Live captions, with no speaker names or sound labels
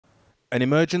An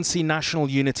emergency national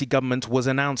unity government was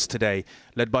announced today,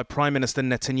 led by Prime Minister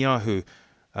Netanyahu,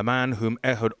 a man whom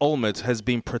Ehud Olmert has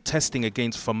been protesting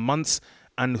against for months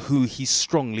and who he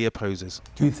strongly opposes.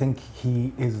 Do you think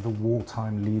he is the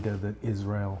wartime leader that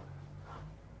Israel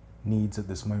needs at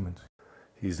this moment?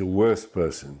 He's the worst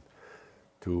person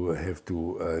to have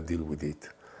to deal with it.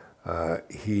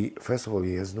 First of all,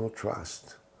 he has no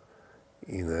trust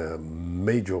in a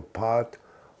major part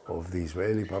of the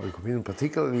Israeli public opinion,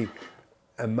 particularly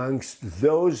amongst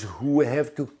those who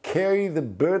have to carry the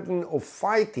burden of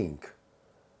fighting.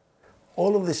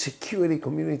 All of the security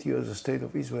community of the State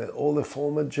of Israel, all the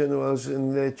former generals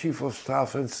and the chief of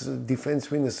staff and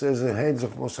defense ministers and heads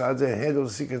of Mossad, the head of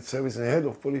the Secret Service and head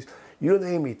of police, you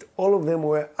name it, all of them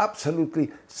were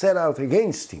absolutely set out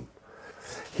against him.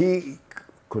 He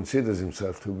considers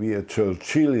himself to be a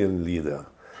Churchillian leader.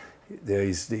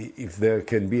 If there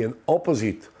can be an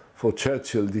opposite for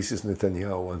Churchill, this is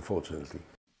Netanyahu, unfortunately.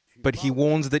 But he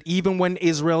warns that even when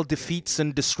Israel defeats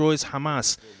and destroys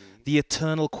Hamas, the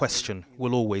eternal question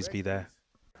will always be there.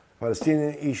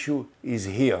 Palestinian issue is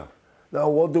here. Now,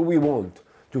 what do we want?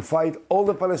 To fight all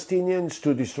the Palestinians,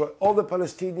 to destroy all the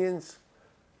Palestinians,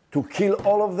 to kill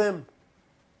all of them?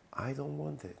 I don't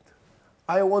want it.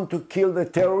 I want to kill the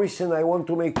terrorists and I want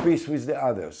to make peace with the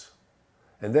others.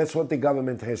 And that's what the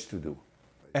government has to do.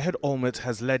 Ehud Olmert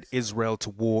has led Israel to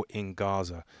war in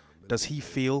Gaza. Does he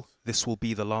feel this will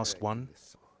be the last one?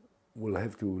 We'll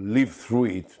have to live through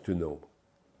it to know.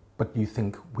 But you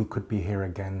think we could be here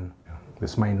again?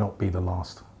 This may not be the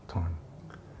last time.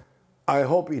 I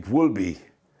hope it will be,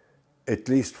 at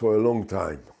least for a long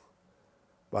time.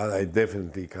 But I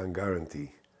definitely can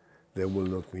guarantee they will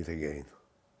not meet again.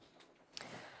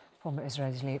 Former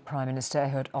Israeli Prime Minister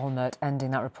Ehud Olmert ending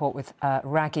that report with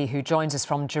Raghi, who joins us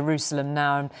from Jerusalem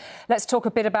now. And let's talk a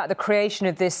bit about the creation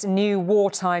of this new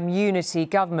wartime unity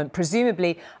government,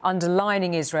 presumably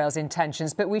underlining Israel's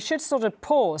intentions. But we should sort of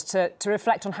pause to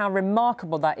reflect on how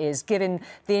remarkable that is, given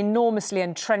the enormously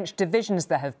entrenched divisions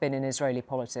there have been in Israeli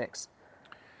politics.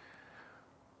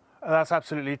 That's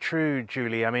absolutely true,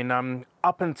 Julie. I mean,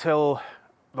 up until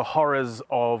the horrors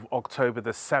of October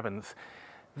the 7th,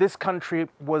 this country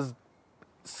was,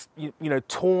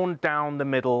 torn down the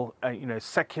middle,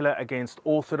 secular against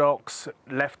orthodox,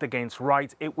 left against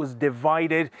right. It was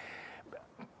divided,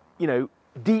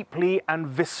 deeply and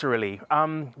viscerally.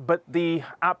 But the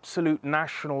absolute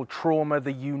national trauma,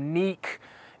 the unique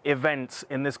events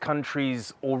in this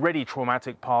country's already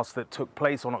traumatic past that took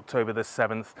place on October the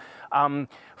 7th,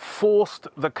 forced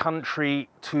the country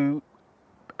to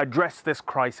address this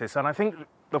crisis. And I think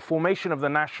the formation of the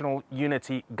national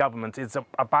unity government is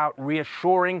about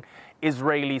reassuring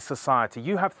Israeli society.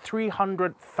 You have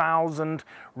 300,000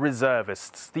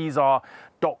 reservists. These are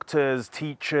doctors,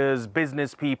 teachers,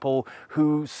 business people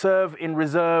who serve in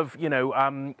reserve,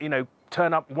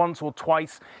 turn up once or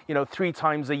twice, 3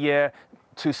 times a year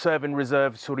to serve in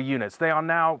reserve sort of units. They are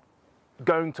now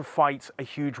going to fight a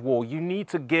huge war. You need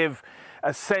to give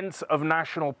a sense of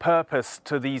national purpose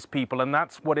to these people, and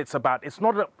that's what it's about. It's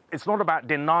not about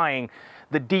denying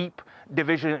the deep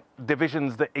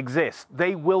divisions that exist.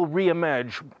 They will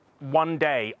re-emerge one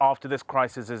day after this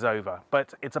crisis is over,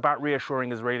 but it's about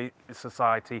reassuring Israeli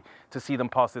society to see them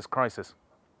past this crisis.